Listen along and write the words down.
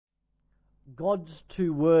God's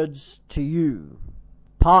Two Words to You,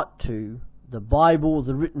 Part 2, The Bible,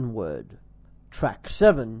 the Written Word. Track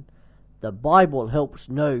 7, The Bible Helps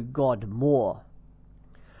Know God More.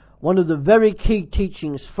 One of the very key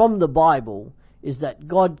teachings from the Bible is that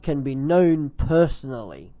God can be known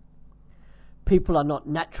personally. People are not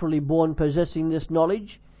naturally born possessing this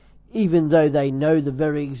knowledge, even though they know the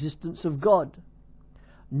very existence of God.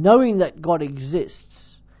 Knowing that God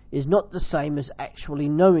exists is not the same as actually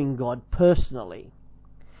knowing God personally.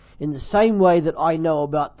 In the same way that I know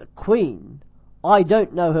about the Queen, I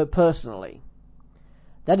don't know her personally.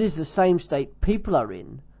 That is the same state people are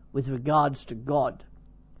in with regards to God.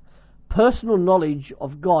 Personal knowledge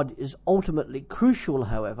of God is ultimately crucial,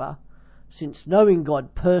 however, since knowing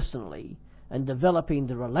God personally and developing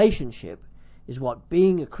the relationship is what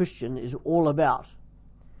being a Christian is all about.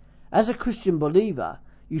 As a Christian believer,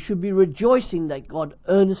 you should be rejoicing that God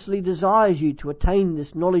earnestly desires you to attain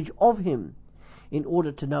this knowledge of Him in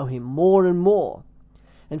order to know Him more and more.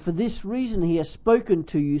 And for this reason He has spoken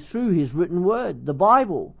to you through His written word, the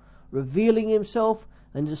Bible, revealing Himself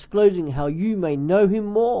and disclosing how you may know Him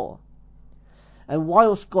more. And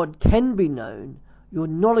whilst God can be known, your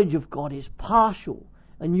knowledge of God is partial,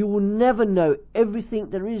 and you will never know everything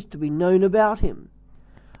there is to be known about Him.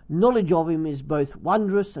 Knowledge of Him is both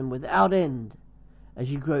wondrous and without end. As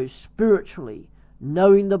you grow spiritually,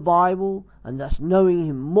 knowing the Bible and thus knowing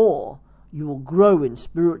Him more, you will grow in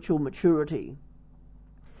spiritual maturity.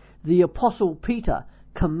 The Apostle Peter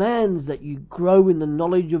commands that you grow in the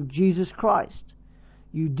knowledge of Jesus Christ.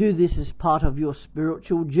 You do this as part of your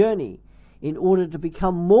spiritual journey in order to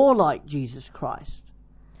become more like Jesus Christ.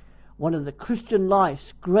 One of the Christian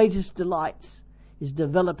life's greatest delights is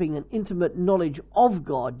developing an intimate knowledge of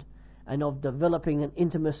God and of developing an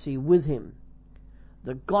intimacy with Him.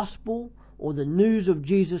 The gospel, or the news of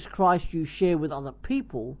Jesus Christ you share with other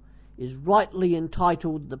people, is rightly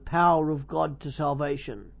entitled The Power of God to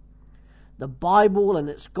Salvation. The Bible and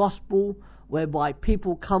its gospel, whereby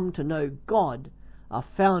people come to know God, are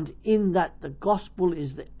found in that the gospel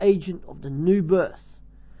is the agent of the new birth.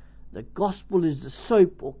 The gospel is the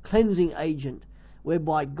soap or cleansing agent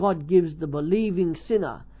whereby God gives the believing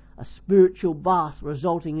sinner a spiritual bath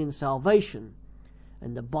resulting in salvation,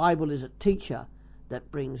 and the Bible is a teacher that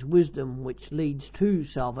brings wisdom which leads to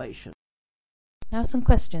salvation. Now some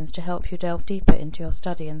questions to help you delve deeper into your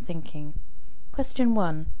study and thinking. Question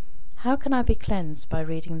 1. How can I be cleansed by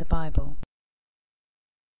reading the Bible?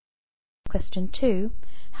 Question 2.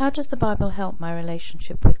 How does the Bible help my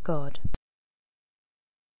relationship with God?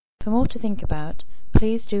 For more to think about,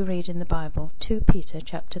 please do read in the Bible 2 Peter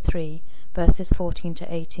chapter 3, verses 14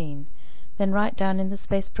 to 18. Then write down in the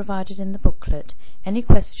space provided in the booklet any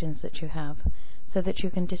questions that you have, so that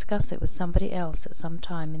you can discuss it with somebody else at some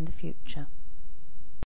time in the future.